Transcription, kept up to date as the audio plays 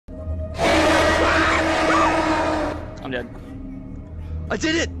I'm dead. I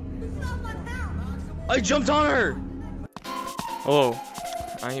did it! I jumped on her! Hello,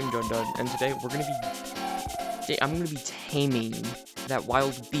 I am Dud, and today we're gonna be... I'm gonna be taming that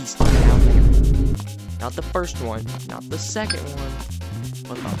wild beast down there. Not the first one, not the second one,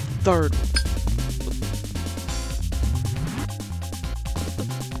 but the third one.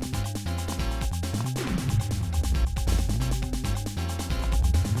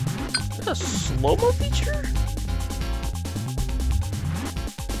 Is that a slow-mo feature?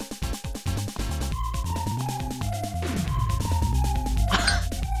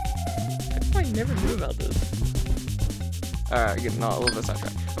 I never knew about this. Alright, getting a little bit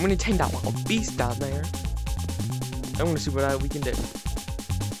sidetracked. I'm gonna tame that wild beast down there. I wanna see what we can do.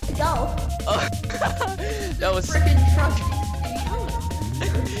 Go. That was freaking trusty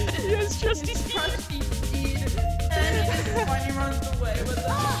Yes, trusty Steve. Trusty Steve. And when he runs away with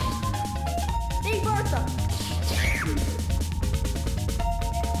that. Big Bertha.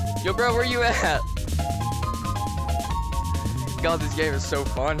 Yo, bro, where you at? God, this game is so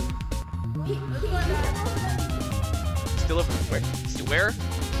fun. Still over where? Still where?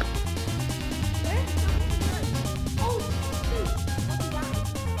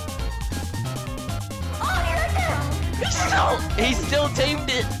 He still tamed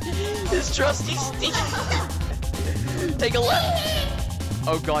it. His trusty Steve. Take a left.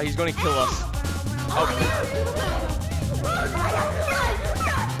 Oh god, he's gonna kill us. Oh.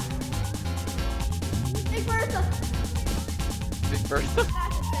 Big Bertha. Big Bertha.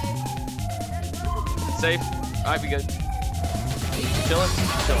 Safe. Alright, be good. Chillin'?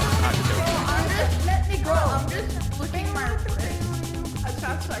 Chillin'. I'm chillin'. Let me go. I'm just looking my wrist as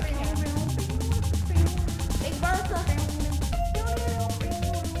fast as I can. Big Bertha.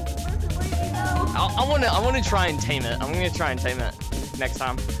 I wanna try and tame it. I'm gonna try and tame it next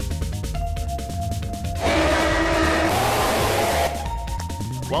time.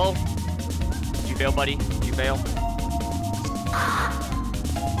 Well, you fail, buddy. You fail.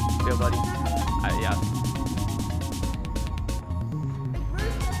 You fail, buddy. Yeah.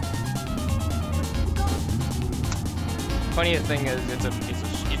 Funniest thing is it's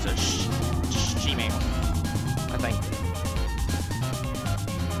a she-male, I think.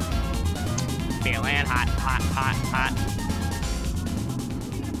 Feeling hot.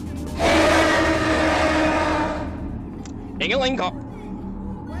 Ding-a-ling-cop.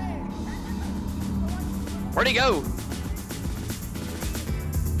 Where'd he go?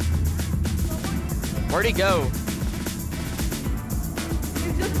 Where'd he go?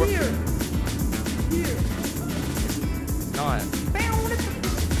 He's just here. Here. Not.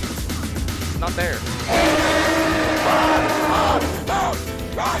 Not there.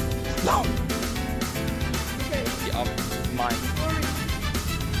 No. Okay. Yeah, mine.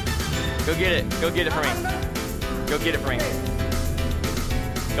 Go get it. Go get it for me. Go get it for me.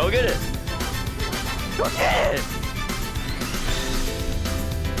 Go get it. Go get it.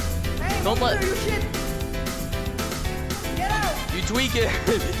 Hey, Don't let. your shit. Get out. You tweak it.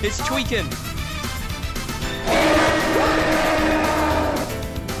 It's tweaking.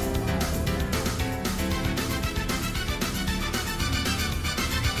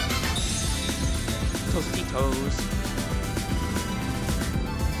 Tostitos.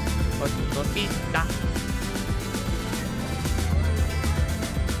 Tostita.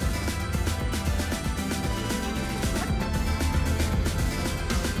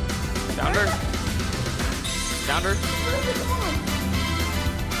 Down her. Down her.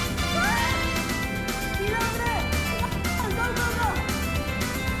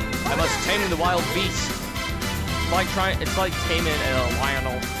 I must tame the wild beast. It's like taming a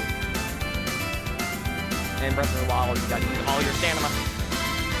lionel. And Breath of the Wild, you gotta use all your stamina.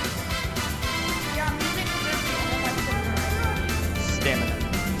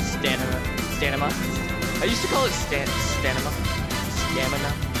 Stamina. I used to call it stamina.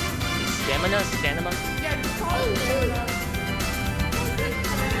 Yeah, just call it stamina.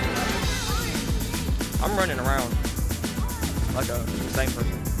 I'm running around like a insane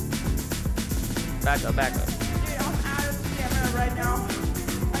person. Back up. Dude, I'm out of stamina right now.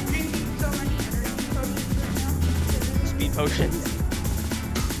 I'm drinking so many energy potions right now. Speed potions.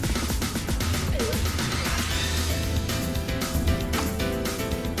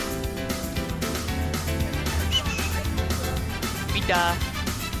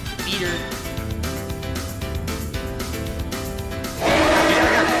 Beater.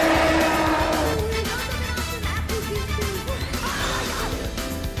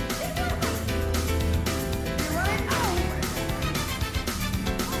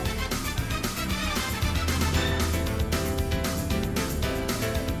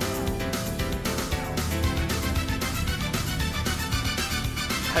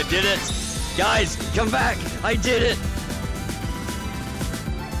 I did it! Guys, come back! I did it!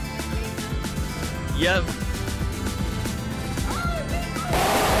 Yep.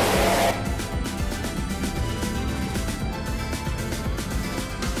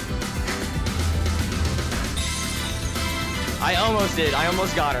 I almost did. I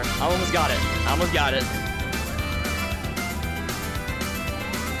almost got her. I almost got it. I almost got it.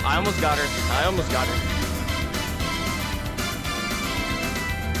 I almost got her. I almost got her.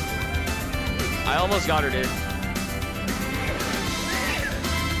 I almost got her, dude.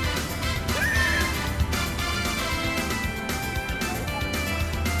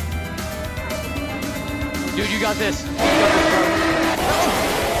 Dude, you got this. You got this, bro.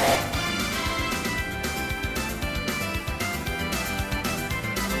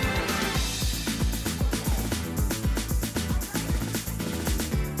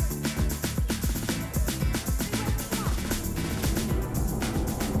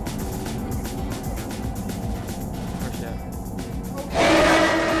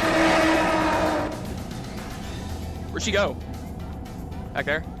 Where'd she go? Back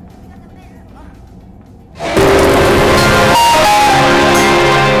there?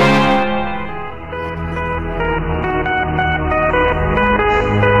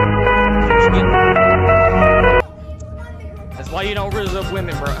 That's why you don't rizz up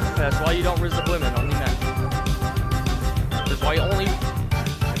women, bro. That's why you don't rizz up women. Only men. That's why you only.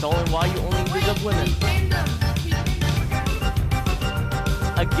 That's only why you only rizz up women.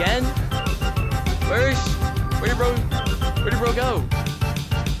 Again? Where did bro go?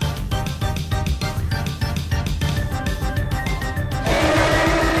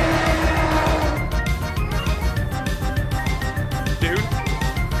 Dude.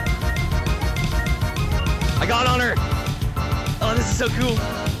 I got on her. Oh, this is so cool.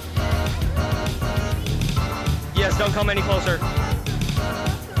 Yes, don't come any closer.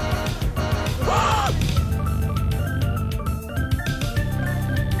 Ah!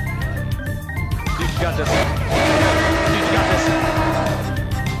 Dude, you got this. Dude, you got this.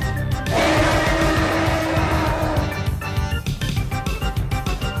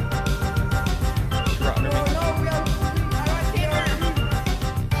 You're under me.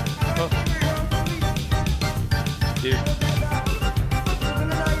 Oh. Dude.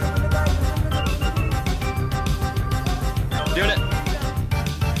 Doing it.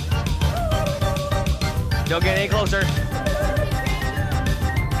 Don't get any closer.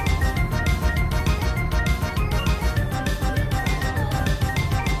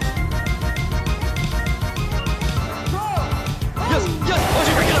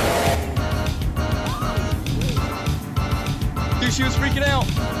 She was freaking out.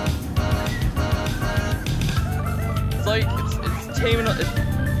 It's like it's taming.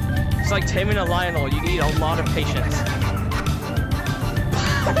 It's like taming a lionel. You need a lot of patience.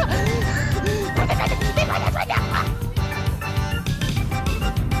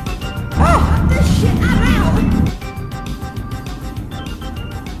 Oh, this shit out.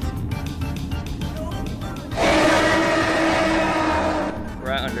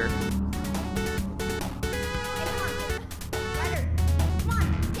 Right under.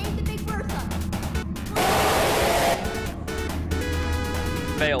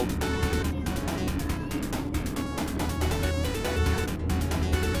 Failed.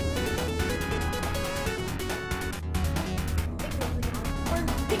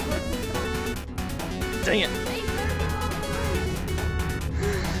 Dang it.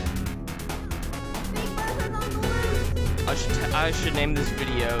 I should name this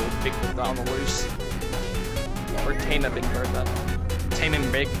video Big Bertha on the Loose. Or Tame a Big Bertha.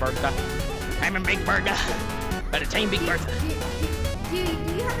 Taming Big Bertha. Taming Big Bertha. Better tame Big Bertha. Do you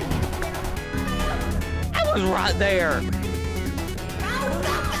have a YouTube channel? I was right there.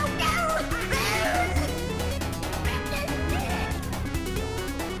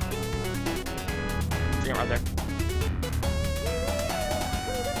 Bring it right there.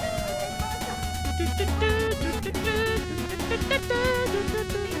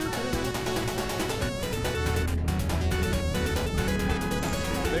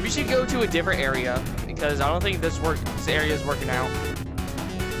 Maybe we should go to a different area because I don't think this area is working out.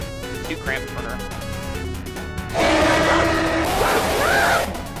 It's too cramped for her.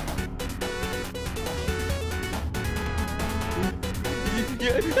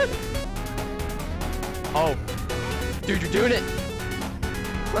 Oh, dude, you're doing it.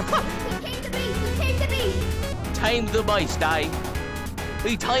 He came to me. He came to me. Tamed the beast, eh?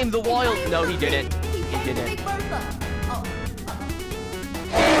 He tamed the wild. No, he didn't. He didn't.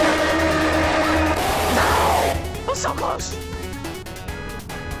 I was so close.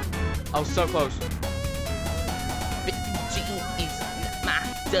 I was so close. Jeez,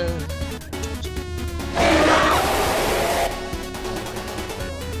 dun.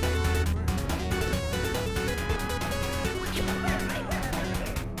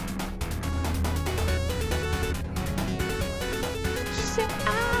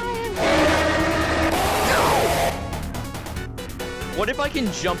 What if I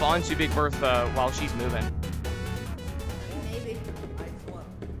can jump onto Big Bertha while she's moving? Maybe.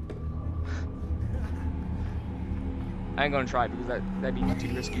 I ain't gonna try because that'd be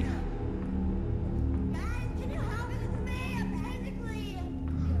too risky. Guys, can you help me? I'm basically.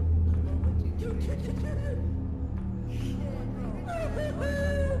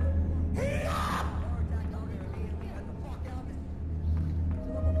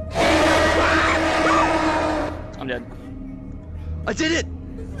 I'm dead. I did it!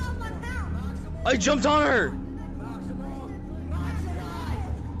 I jumped on her!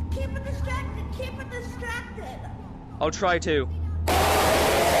 Keep it distracted. Keep it distracted. I'll try to.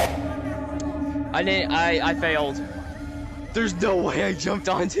 I failed. There's no way I jumped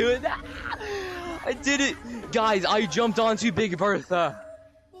onto it. I did it! Guys, I jumped onto Big Bertha.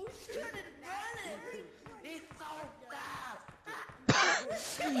 You shouldn't run it. He's so fast.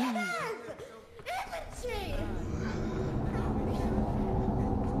 Yes! Isn't she?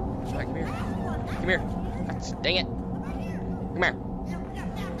 Alright, come here. Come here. Dang it. Come here.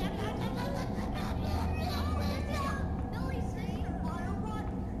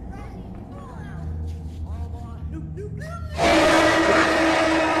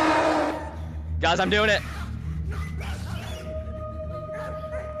 Guys, I'm doing it. I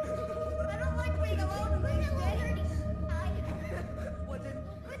don't like being alone with that dirty with that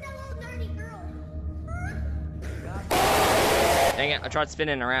little dirty girl. Dang it, I tried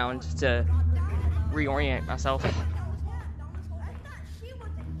spinning around to reorient myself. I thought she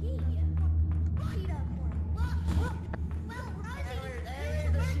was a key. Well, Rosie, you're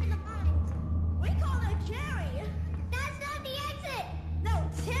back in the mines. We call her Jerry. That's not the exit. No,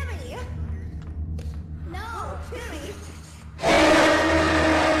 Timmy. No, Timmy.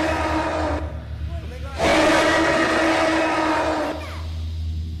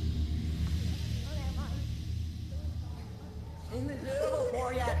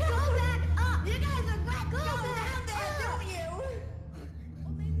 Go back up. You guys are back. Go down there, don't you?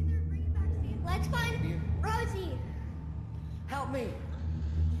 Well, maybe they're bringing back Steve. Let's find Rosie. Help me.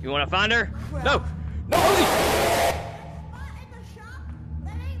 You wanna find her? No! No, Rosie! Spot in the shop?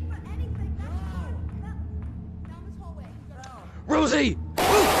 That ain't for anything. That's down this hallway. Rosie!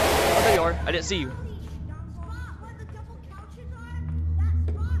 Oh, there you are. I didn't see you. Spot where the double couches are. That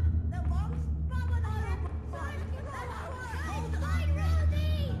spot. That long spot where the Find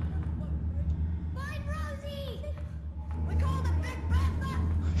Rosie! Find Rosie! We called it Big Bertha.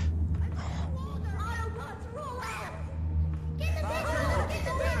 Autobots roll out! Get the big one! Get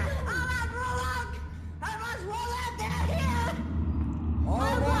the big one! Autobots roll out! Autobots roll out down here!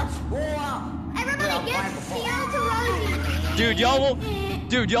 Autobots, roll out. Everybody get Sierra to Rosie!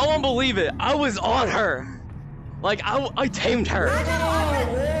 Dude, y'all won't believe it. I was on her. Like, I tamed her. I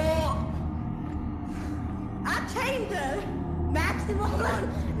tamed her! Maximum!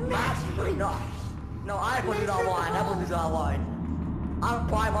 Maximum. No, I put it online. I put it online. I'm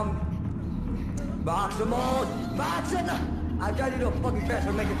prime. Maximum. I tried to do a fucking fast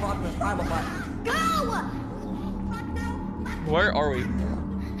for making progress. I'm a fight. Go! Where are we?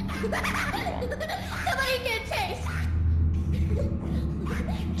 Somebody get chased!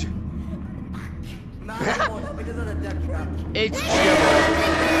 Maximum. It isn't a death trap. It's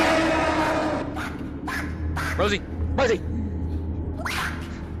Rosie! Rosie!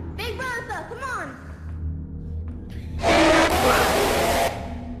 Big Bertha, come on!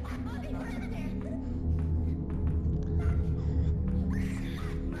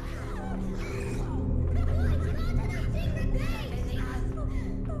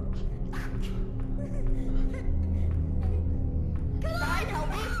 Come on, help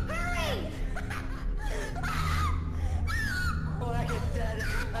me! Hurry! Oh, I get dead.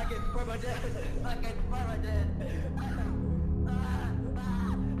 I get my dead. I get my dead.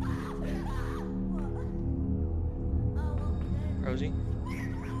 Rosie?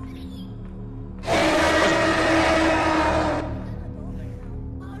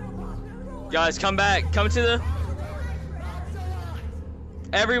 Guys, come back. Come to the...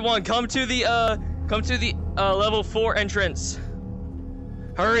 Everyone, come to the level 4 entrance.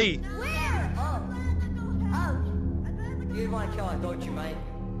 Hurry. Where? You want to kill it, don't you, mate?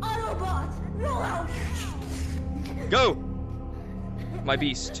 Autobots, roll out! Go. My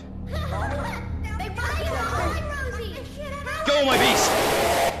beast. They find Rosie! Go, my beast.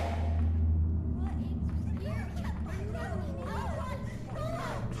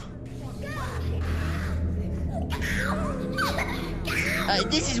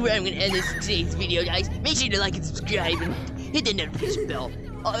 This is where I'm gonna end today's video, guys. Make sure to like and subscribe and hit the notification bell.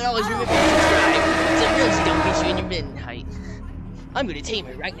 And always remember to subscribe so girls don't beat you in your mid height. I'm gonna tame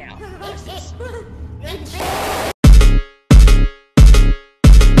her right now.